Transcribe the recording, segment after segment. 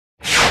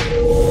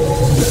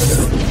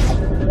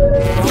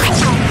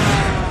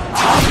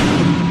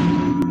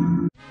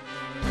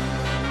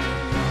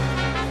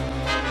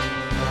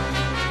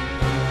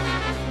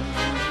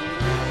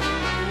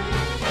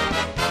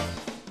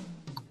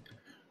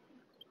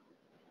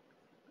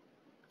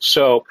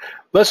So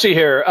let's see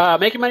here.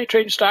 Making money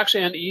trading stocks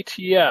and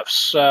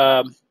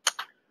ETFs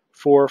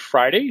for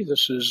Friday.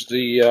 This is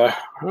the,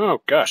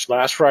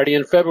 last Friday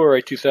in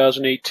February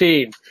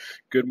 2018.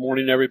 Good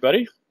morning,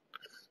 everybody.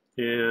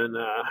 And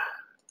I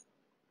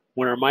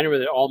want to remind you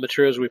that all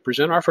materials we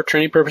present are for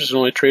training purposes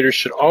only. Traders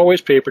should always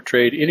paper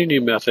trade any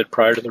new method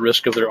prior to the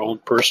risk of their own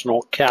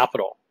personal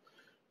capital.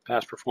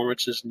 Past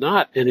performance is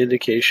not an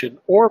indication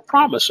or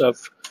promise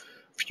of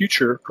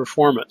future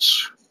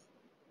performance.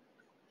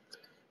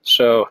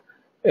 So,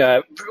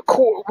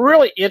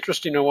 really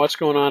interesting on what's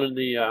going on in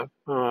the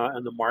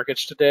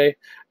markets today.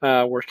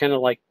 We're kind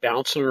of like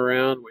bouncing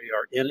around. We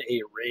are in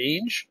a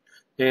range,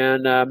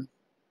 and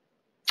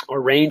a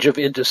range of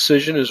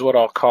indecision is what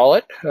I'll call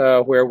it,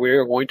 where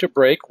we're going to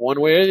break one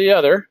way or the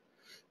other,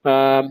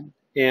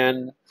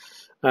 and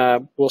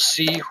we'll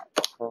see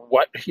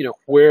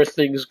where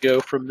things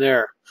go from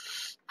there.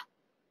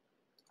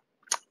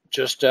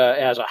 Just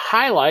as a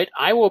highlight,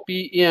 I will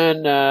be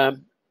in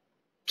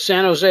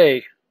San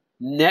Jose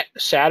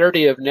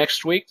Saturday of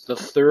next week, the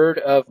 3rd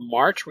of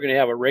March. We're going to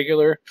have a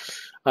regular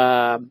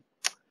BAM,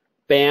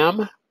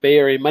 Bay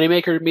Area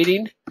Moneymaker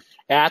meeting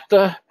at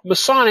the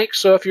Masonic.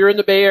 So if you're in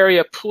the Bay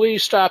Area,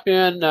 please stop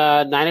in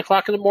 9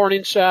 o'clock in the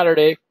morning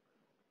Saturday.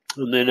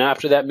 And then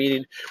after that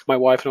meeting, my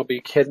wife and I will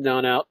be heading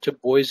on out to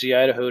Boise,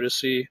 Idaho to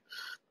see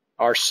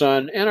our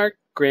son and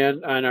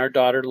our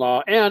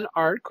daughter-in-law and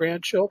our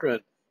grandchildren.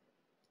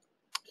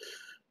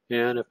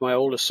 And if my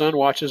oldest son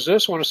watches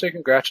this, I want to say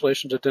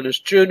congratulations to Dennis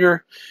Jr.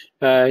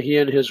 He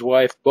and his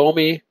wife,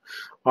 Bomi,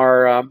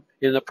 are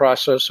in the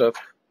process of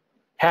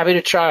having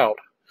a child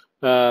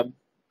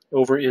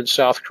over in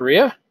South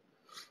Korea.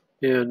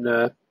 And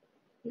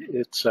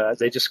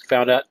they just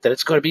found out that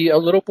it's going to be a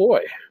little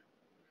boy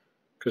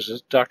because the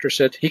doctor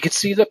said he could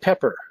see the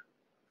pepper.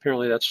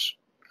 Apparently that's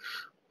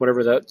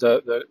whatever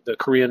the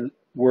Korean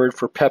word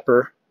for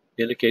pepper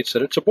indicates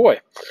that it's a boy.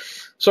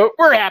 So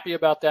we're happy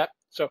about that.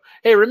 So,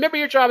 hey, remember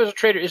your job as a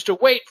trader is to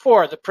wait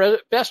for the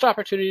best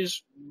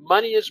opportunities.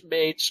 Money is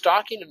made,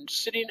 stocking and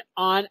sitting,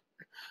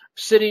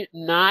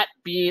 not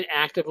being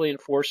actively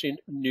enforcing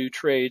new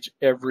trades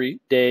every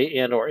day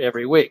and or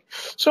every week.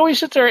 So we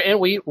sit there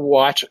and we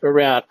watch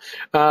around.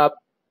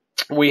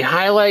 We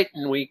highlight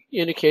and we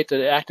indicate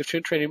that active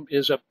trend trading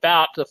is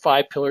about the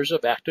 5 pillars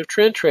of active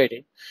trend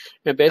trading.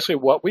 And basically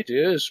what we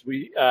do is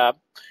we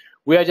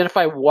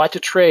identify what to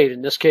trade.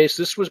 In this case,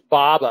 this was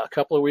BABA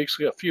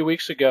a few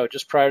weeks ago,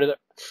 just prior to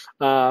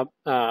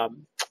the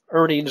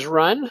earnings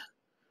run.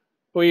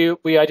 We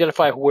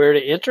identify where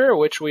to enter,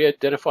 which we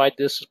identified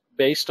this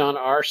based on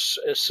our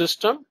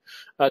system,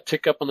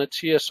 tick up on the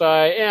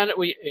TSI, and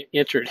we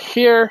entered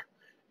here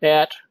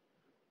at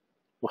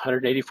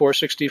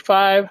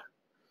 184.65.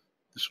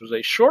 This was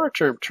a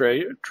shorter-term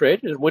trade,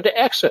 and when to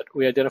exit.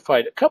 We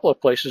identified a couple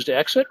of places to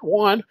exit.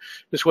 One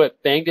is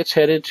what banged its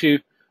head into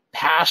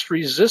past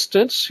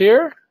resistance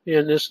here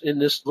in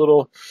this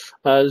little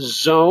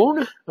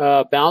zone,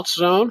 bounce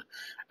zone.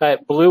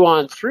 It blew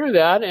on through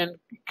that and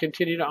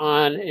continued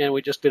on, and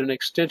we just did an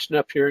extension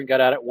up here and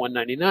got out at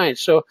 199.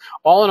 So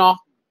all in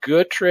all,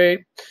 good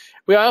trade.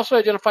 We also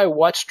identify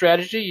what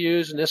strategy to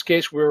use. In this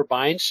case, we were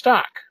buying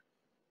stock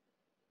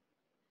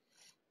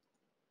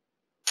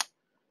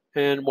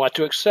and what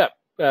to expect.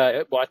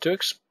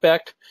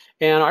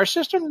 And our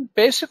system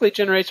basically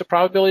generates a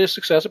probability of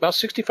success about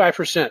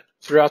 65%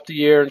 throughout the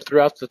year and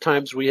throughout the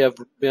times we have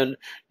been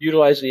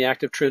utilizing the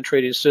active trend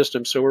trading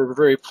system. So we're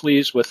very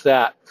pleased with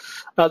that.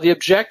 The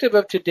objective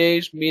of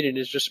today's meeting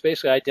is just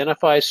basically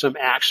identify some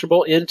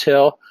actionable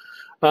intel,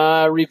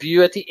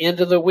 review at the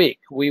end of the week.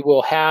 We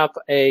will have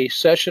a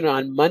session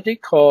on Monday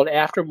called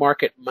After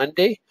Market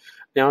Monday.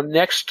 Now,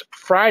 next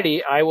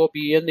Friday, I will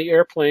be in the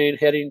airplane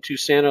heading to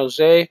San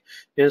Jose,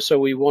 and so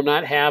we will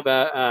not have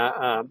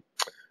a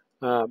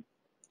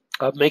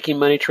Making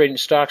Money Trading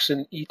Stocks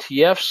and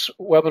ETFs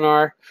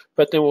webinar,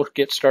 but then we'll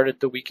get started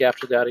the week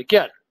after that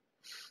again.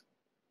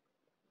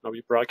 I'll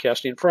be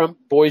broadcasting from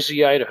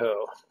Boise,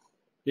 Idaho.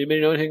 Anybody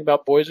know anything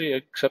about Boise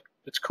except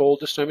it's cold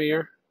this time of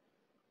year?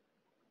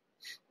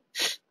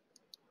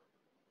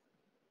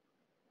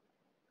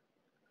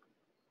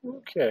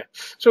 Okay,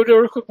 so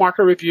do a quick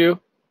market review.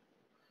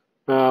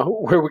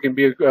 Where we can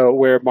be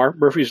aware of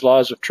Murphy's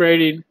Laws of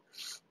Trading,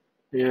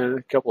 and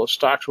a couple of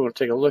stocks we want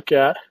to take a look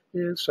at.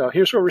 And so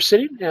here's where we're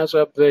sitting as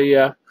of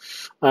the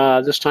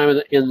this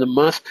time in the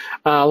month.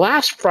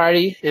 Last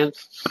Friday and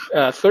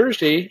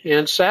Thursday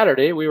and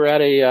Saturday, we were at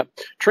a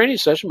training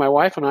session. My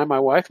wife and I. My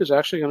wife is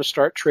actually going to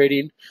start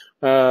trading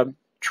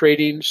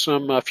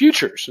some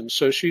futures, and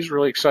so she's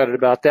really excited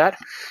about that,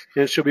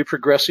 and she'll be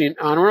progressing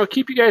on. We're going to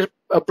keep you guys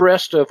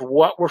abreast of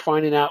what we're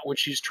finding out when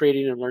she's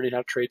trading and learning how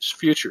to trade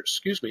futures.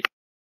 Excuse me.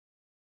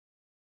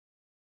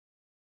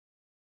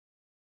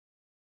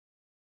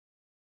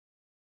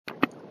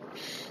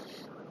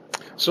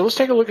 So let's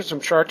take a look at some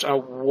charts on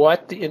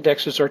what the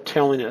indexes are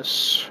telling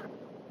us.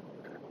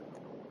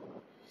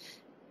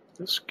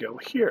 Let's go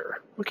here.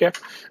 Okay.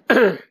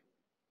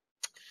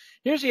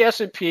 Here's the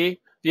S&P.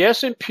 The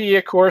S&P,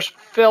 of course,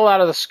 fell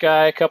out of the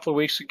sky a couple of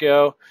weeks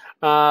ago.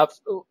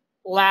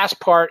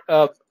 Last part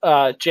of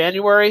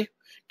January,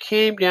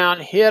 came down,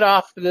 hit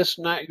off this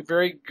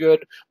very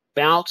good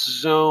bounce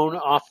zone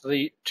off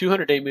the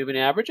 200-day moving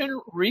average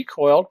and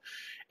recoiled.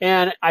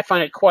 And I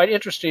find it quite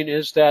interesting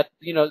is that,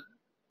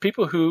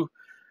 people who,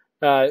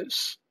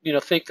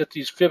 think that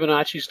these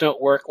Fibonacci's don't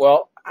work,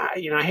 well,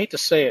 I hate to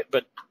say it,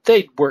 but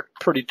they work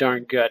pretty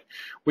darn good.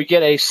 We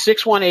get a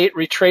 618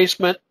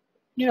 retracement,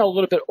 a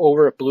little bit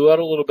over, it blew out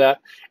a little bit,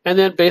 and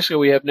then basically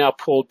we have now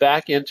pulled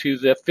back into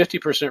the 50%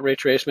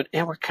 retracement,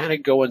 and we're kind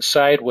of going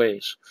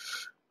sideways.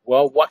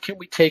 Well, what can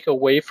we take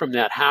away from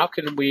that? How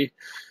can we,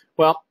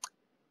 well,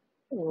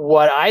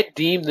 what I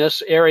deem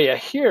this area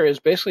here is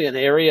basically an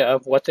area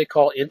of what they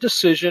call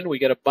indecision. We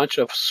get a bunch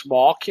of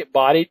small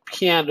bodied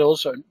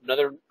candles,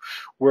 another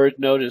word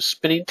known as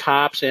spinning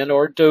tops and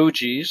or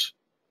dojis.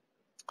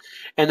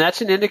 And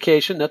that's an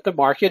indication that the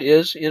market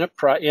is in a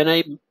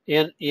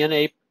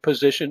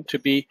position to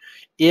be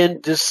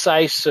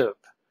indecisive.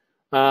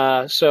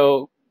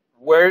 So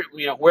where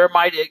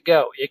might it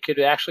go? It could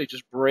actually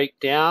just break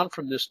down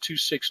from this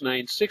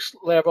 2696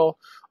 level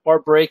or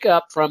break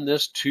up from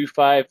this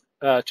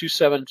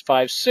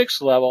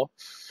 2756 level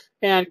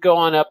and go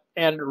on up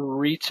and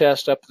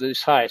retest up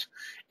these highs.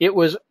 It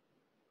was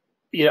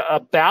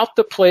about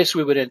the place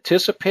we would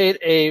anticipate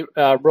a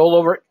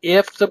rollover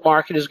if the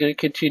market is going to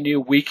continue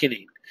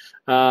weakening.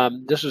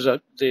 This is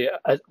a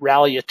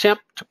rally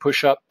attempt to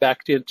push up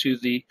back into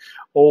the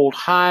old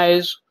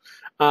highs.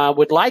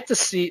 Would like to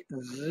see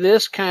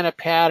this kind of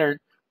pattern,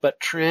 but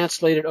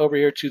translated over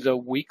here to the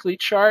weekly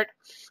chart,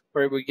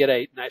 where we get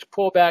a nice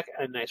pullback,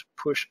 a nice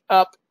push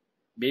up,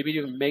 maybe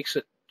even makes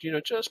it,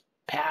 just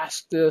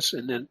past this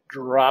and then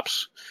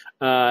drops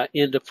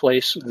into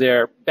place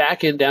there,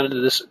 back in down into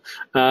this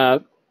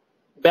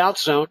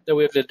bounce zone that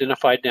we have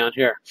identified down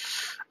here.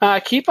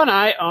 Keep an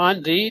eye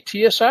on the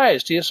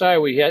TSIs. TSI,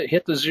 we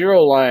hit the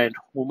zero line.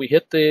 When we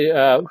hit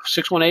the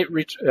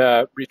 618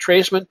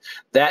 retracement,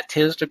 that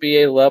tends to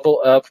be a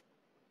level of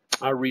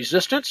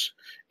resistance,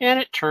 and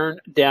it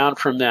turned down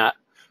from that.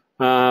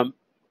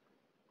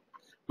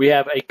 We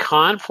have a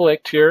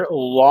conflict here,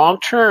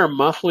 long-term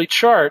monthly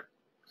chart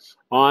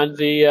on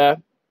the,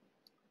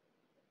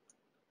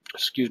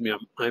 excuse me,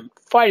 I'm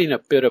fighting a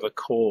bit of a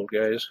cold,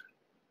 guys,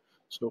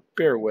 so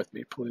bear with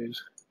me,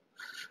 please.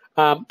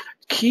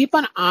 Keep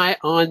an eye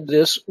on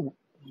this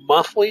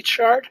monthly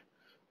chart.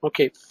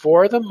 Okay,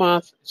 for the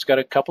month, it's got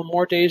a couple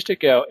more days to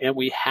go, and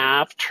we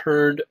have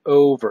turned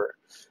over.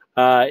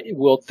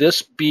 Will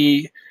this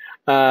be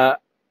an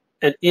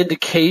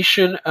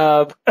indication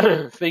of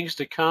things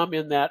to come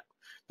in that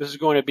this is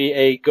going to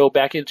be go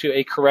back into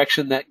a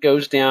correction that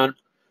goes down,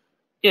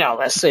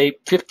 let's say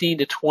 15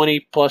 to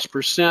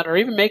 20+%, or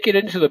even make it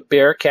into the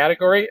bear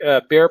category,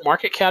 bear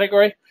market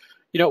category?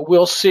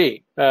 We'll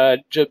see.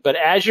 But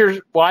as you're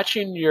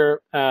watching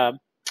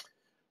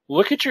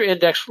look at your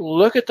index,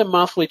 look at the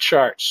monthly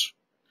charts,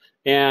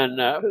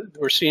 and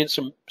we're seeing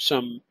some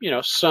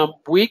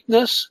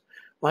weakness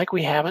like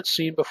we haven't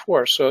seen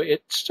before. So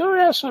it still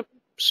has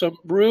some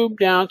room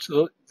down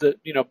to the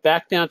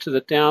back down to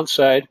the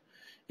downside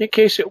in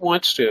case it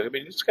wants to. I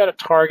mean, it's got a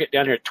target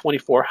down here at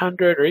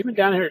 2,400 or even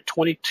down here at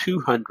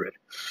 2,200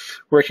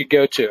 where it could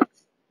go to.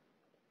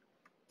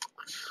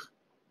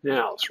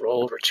 Now let's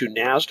roll over to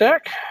NASDAQ.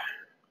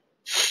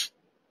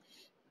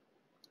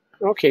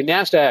 Okay,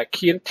 NASDAQ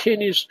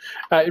continues.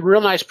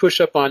 Real nice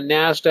push up on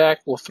NASDAQ.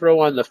 We'll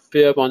throw on the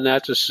fib on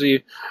that to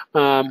see.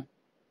 Throw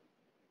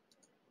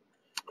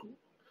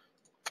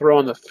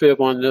on the fib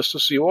on this to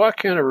see what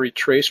kind of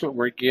retracement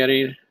we're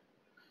getting.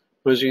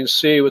 As you can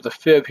see with the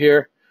fib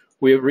here,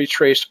 we have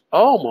retraced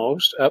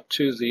almost up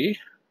to the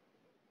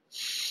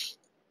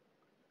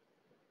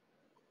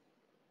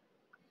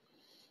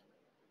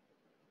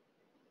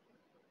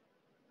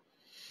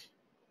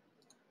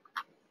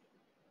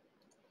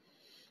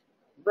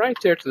right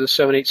there to the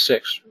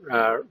 786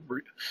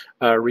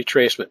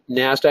 retracement.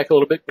 NASDAQ a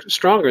little bit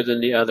stronger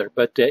than the other,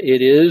 but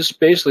it is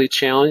basically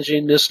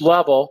challenging this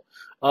level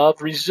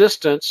of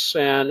resistance,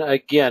 and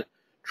again,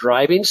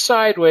 driving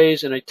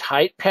sideways in a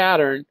tight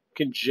pattern,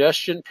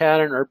 congestion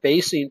pattern or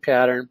basing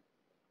pattern.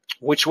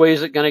 Which way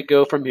is it going to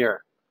go from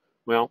here?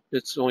 Well,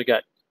 it's only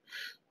got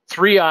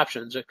three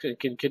options. It can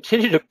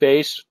continue to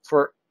base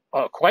for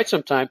quite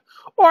some time,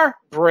 or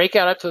break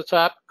out up to the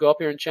top, go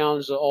up here and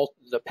challenge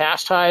the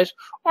past highs,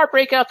 or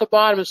break out the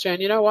bottom and saying,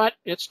 you know what,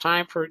 it's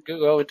time for it to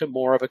go into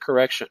more of a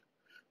correction.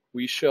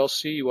 We shall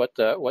see what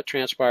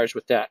transpires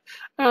with that.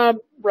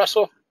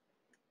 Russell,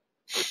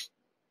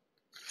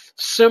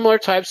 similar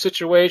type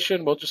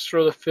situation. We'll just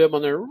throw the fib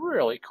on there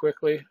really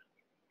quickly.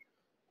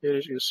 And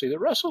as you can see, the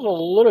Russell's a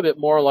little bit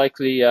more like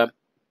the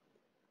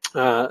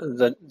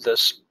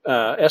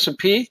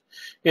S&P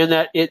in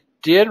that it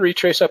did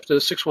retrace up to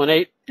the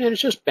 618, and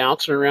it's just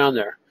bouncing around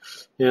there.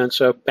 And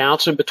so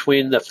bouncing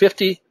between the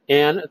 50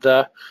 and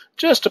the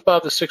just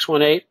above the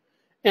 618.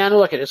 And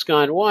look at it, it's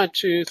gone 1,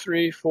 2,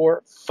 3,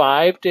 4,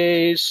 5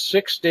 days,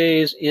 6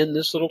 days in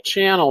this little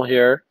channel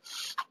here.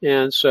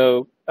 And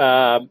so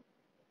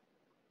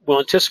we'll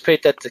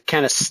anticipate that to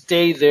kind of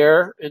stay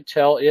there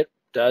until it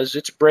does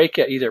its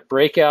breakout, either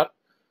breakout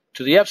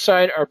to the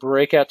upside or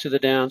breakout to the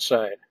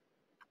downside.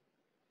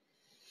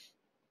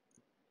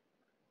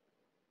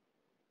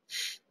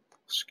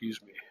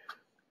 Excuse me.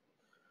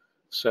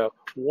 So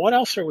what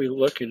else are we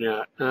looking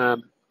at?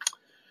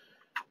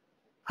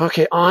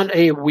 Okay, on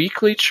a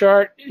weekly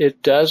chart,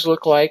 it does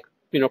look like,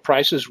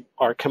 prices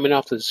are coming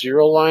off the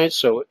zero line,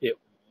 so it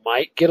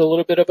might get a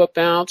little bit of a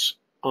bounce.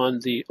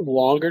 On the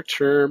longer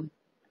term,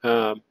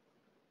 get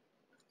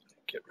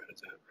rid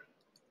of that.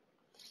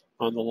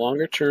 On the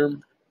longer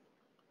term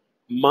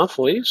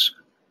monthlies,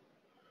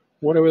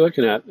 what are we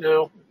looking at?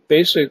 Now,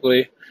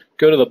 basically,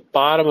 go to the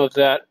bottom of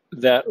that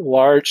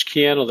large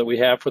candle that we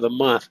have for the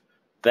month.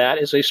 That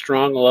is a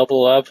strong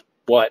level of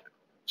what?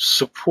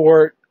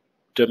 Support,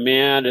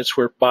 demand. It's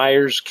where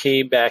buyers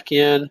came back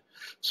in.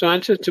 So I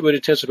would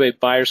anticipate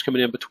buyers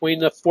coming in between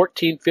the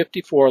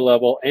 1454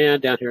 level and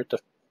down here at the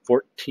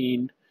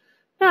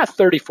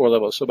 1434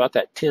 level. So about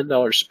that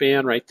 $10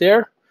 span right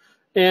there.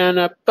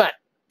 And but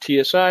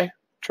TSI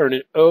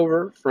turning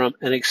over from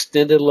an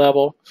extended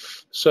level.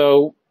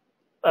 So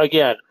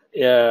again,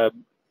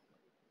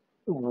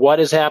 what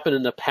has happened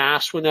in the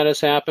past when that has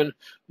happened?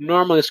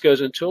 Normally this goes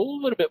into a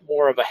little bit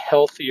more of a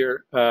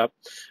healthier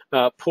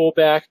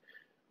pullback.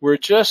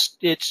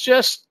 It's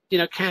just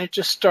kind of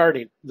just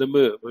starting the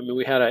move. I mean,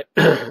 we had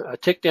a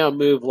tick down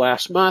move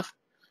last month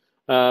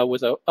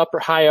with a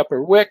high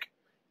upper wick,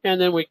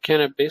 and then we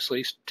kind of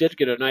basically did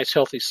get a nice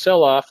healthy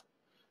sell-off,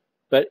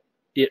 but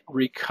it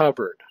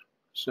recovered.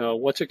 So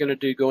what's it going to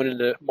do going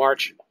into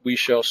March? We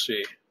shall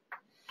see.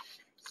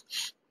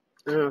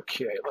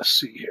 Okay, let's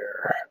see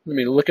here. Let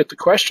me look at the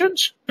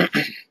questions.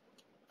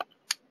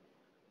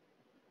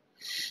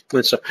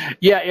 And so,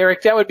 yeah,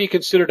 Eric, that would be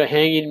considered a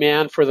hanging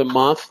man for the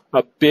month,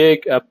 a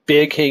big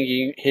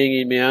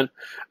hanging man,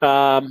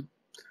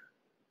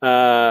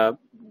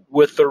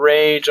 with the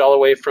range all the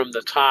way from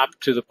the top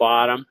to the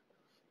bottom,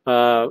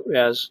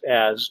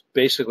 as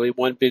basically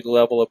one big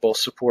level of both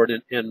support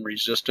and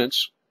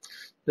resistance.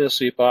 Let's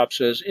see, Bob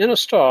says, in a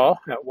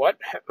stall, what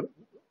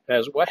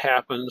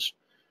happens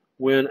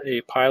when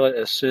a pilot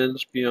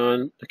ascends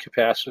beyond the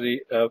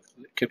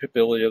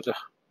capability of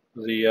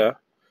the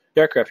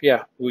aircraft?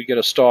 Yeah, we get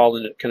a stall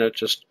and it kind of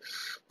just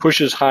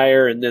pushes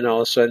higher and then all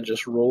of a sudden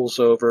just rolls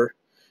over.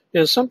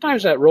 And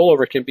sometimes that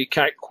rollover can be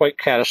quite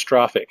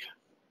catastrophic.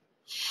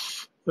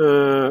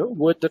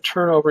 Would the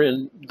turnover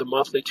in the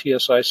monthly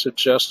TSI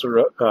suggest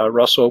the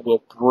Russell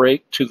will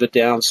break to the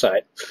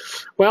downside?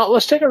 Well,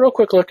 let's take a real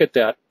quick look at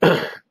that,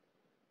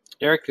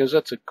 Eric, because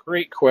that's a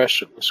great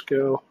question. Let's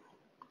go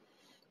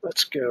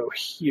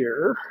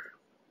here.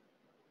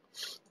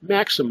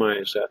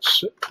 Maximize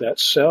that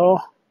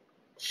cell.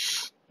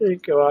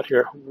 And go out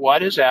here.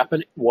 What has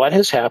happened? What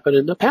has happened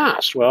in the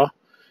past? Well,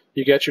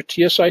 you got your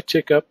TSI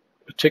tick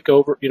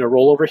over,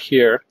 roll over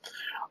here.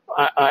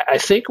 I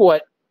think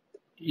what,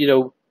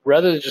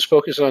 rather than just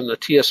focus on the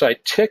TSI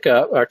tick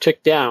up or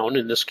tick down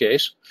in this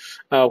case,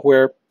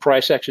 where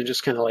price action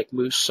just kind of like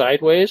moves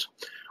sideways,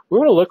 we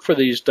want to look for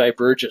these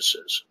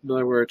divergences. In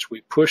other words,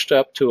 we pushed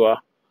up to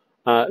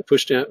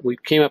pushed down. We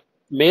came up,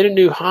 made a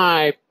new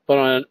high, but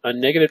on a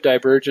negative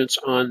divergence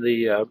on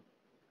the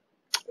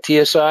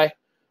TSI.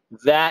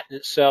 That in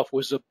itself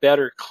was a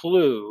better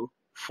clue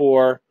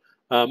for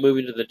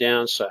moving to the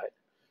downside.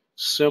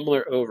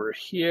 Similar over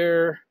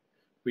here,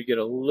 we get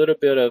a little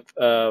bit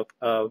of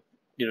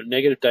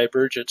negative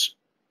divergence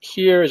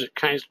here as it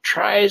kind of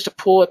tries to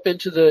pull up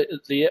into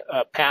the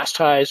past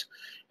highs,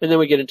 and then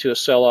we get into a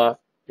sell-off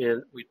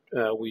and we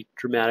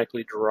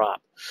dramatically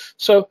drop.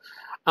 So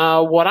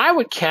what I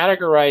would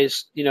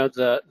categorize,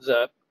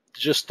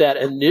 just that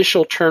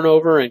initial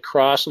turnover and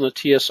cross on the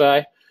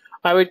TSI,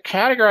 I would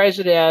categorize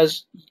it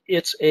as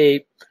it's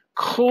a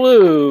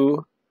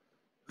clue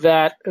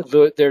that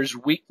there's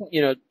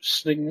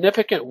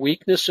significant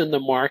weakness in the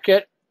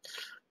market,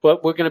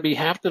 but we're going to be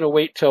having to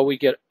wait till we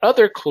get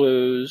other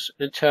clues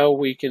until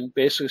we can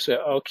basically say,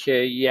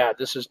 okay, yeah,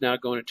 this is now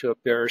going into a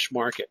bearish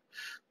market.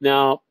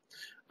 Now,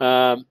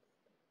 on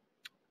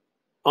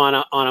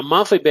a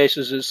monthly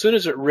basis, as soon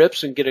as it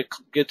rips and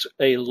gets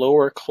a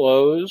lower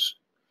close,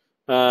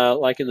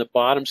 like in the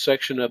bottom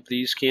section of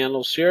these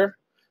candles here,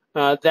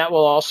 that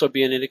will also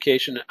be an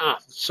indication that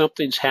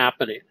something's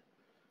happening.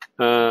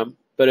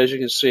 But as you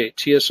can see,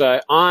 TSI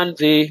on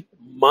the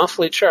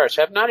monthly charts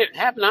have not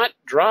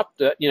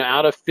dropped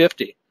out of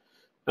 50.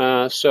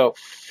 So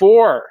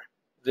for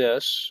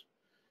this,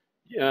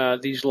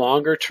 these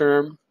longer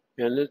term,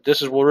 and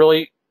this is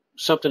really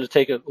something to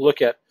take a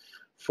look at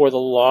for the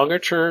longer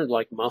term,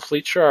 like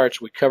monthly charts.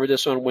 We covered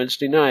this on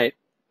Wednesday night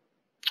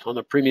on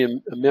the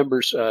premium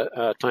members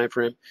time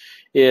frame.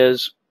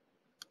 Is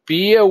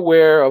be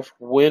aware of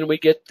when we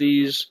get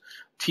these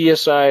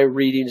TSI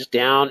readings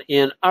down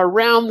in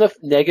around the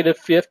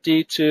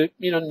 -50 to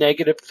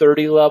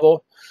 -30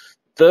 level.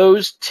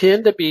 Those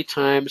tend to be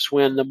times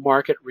when the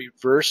market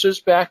reverses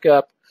back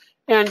up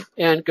and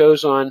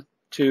goes on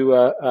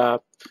to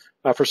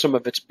for some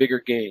of its bigger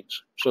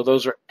gains. So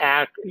those are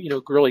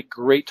really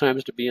great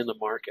times to be in the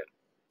market.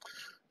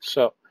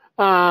 So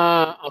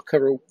I'll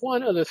cover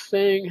one other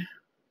thing,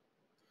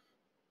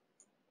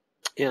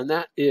 and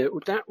that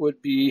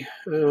would be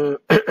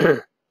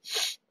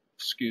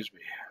excuse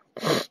me,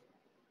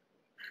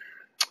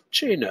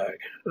 JNUG.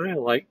 I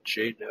like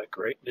JNUG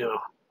right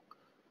now.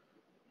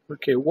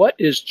 Okay, what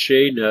is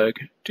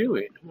JNUG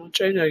doing? Well,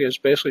 JNUG is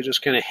basically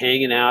just kind of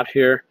hanging out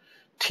here.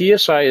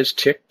 TSI is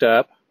ticked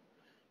up.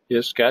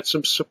 It's got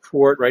some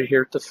support right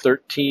here at the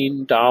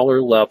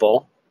 $13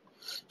 level.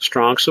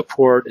 Strong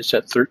support. It's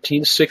at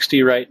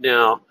 $13.60 right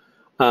now.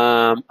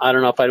 I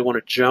don't know if I'd want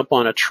to jump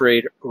on a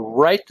trade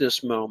right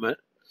this moment,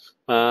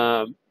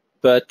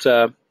 but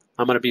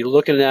I'm going to be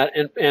looking at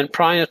and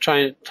probably try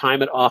and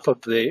time it off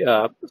of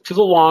the to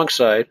the long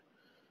side.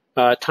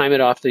 Time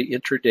it off the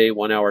intraday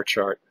 1 hour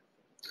chart.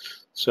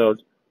 So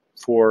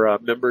for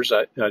members,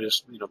 I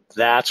just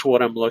that's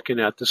what I'm looking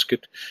at. This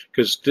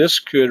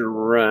could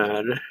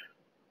run.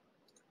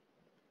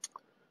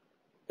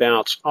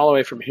 Bounce all the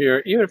way from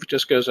here, even if it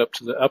just goes up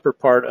to the upper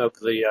part of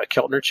the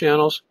Keltner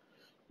channels,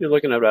 you're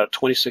looking at about a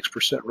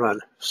 26%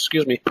 run.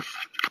 Excuse me.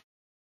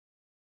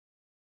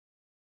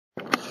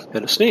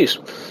 And a sneeze.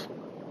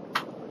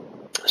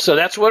 So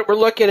that's what we're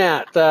looking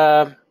at.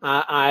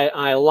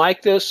 I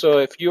like this. So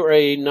if you're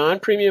a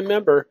non-premium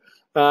member,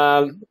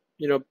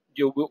 you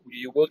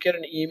will get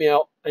an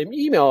email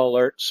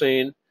alert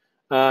saying,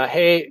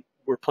 hey,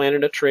 we're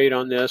planning a trade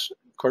on this.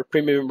 Of course,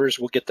 premium members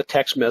will get the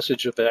text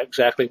message of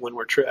exactly when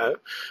we're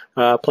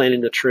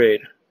planning to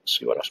trade. Let's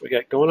see what else we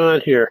got going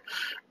on here.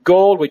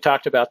 Gold, we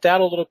talked about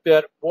that a little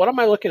bit. What am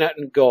I looking at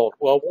in gold?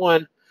 Well,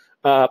 one,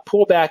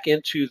 pull back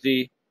into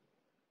the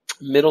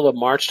middle of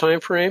March time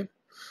frame,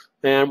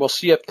 and we'll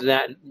see if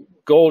that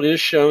gold is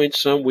showing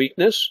some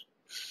weakness,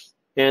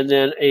 and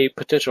then a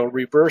potential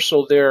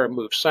reversal there, a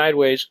move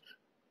sideways.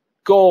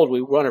 Gold,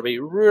 we want to be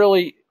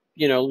really,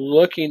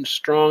 looking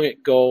strong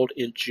at gold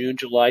in June,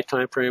 July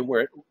timeframe,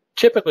 where it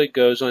typically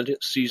goes on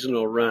its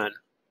seasonal run.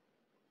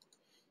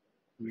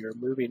 We are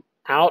moving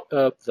out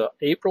of the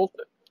April,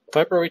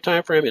 February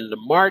timeframe into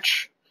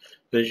March.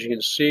 As you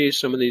can see,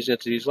 some of these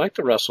entities, like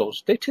the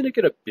Russells, they tend to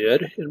get a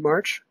bid in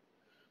March,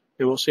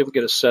 and we'll see if we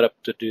get a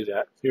setup to do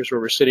that. Here's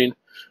where we're sitting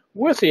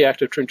with the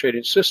active trend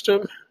trading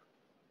system,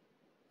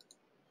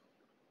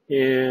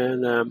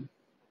 and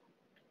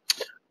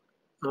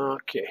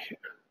okay.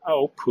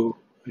 Oh, poo.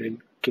 I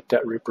didn't get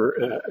that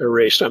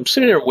erased. I'm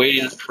sitting there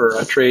waiting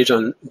for trades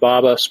on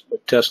BABA,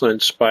 Tesla,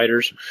 and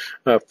Spiders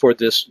for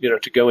this,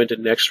 to go into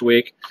next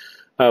week.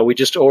 We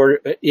just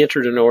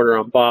entered an order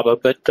on BABA,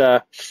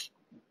 but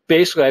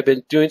basically I've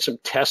been doing some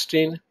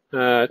testing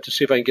to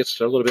see if I can get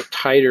a little bit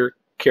tighter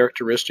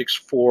characteristics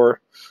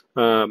for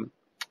the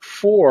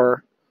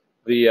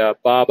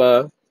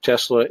BABA,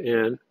 Tesla,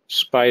 and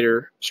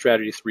Spider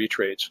Strategy 3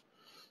 trades.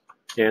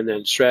 And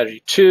then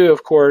Strategy 2,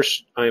 of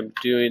course, I'm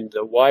doing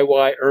the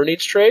YY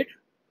earnings trade,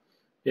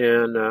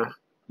 and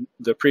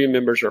the premium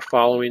members are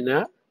following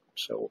that.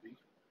 So we'll be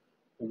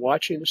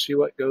watching to see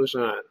what goes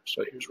on.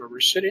 So here's where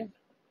we're sitting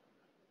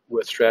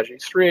with Strategy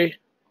 3,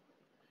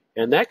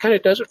 and that kind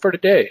of does it for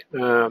today.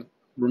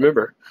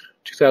 Remember,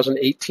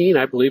 2018,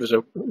 I believe, is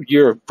a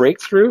year of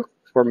breakthrough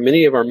for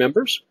many of our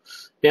members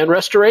and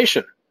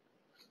restoration.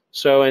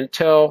 So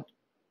until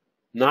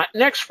not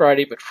next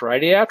Friday, but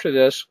Friday after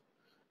this,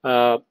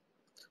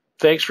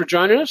 thanks for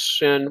joining us,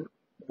 and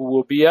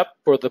we'll be up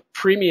for the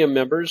premium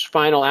members'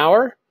 final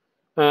hour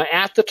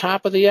at the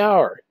top of the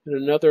hour in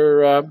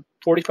another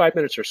 45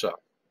 minutes or so.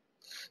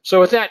 So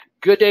with that,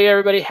 good day,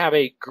 everybody. Have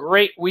a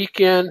great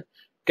weekend.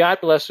 God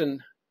bless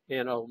and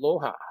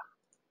aloha.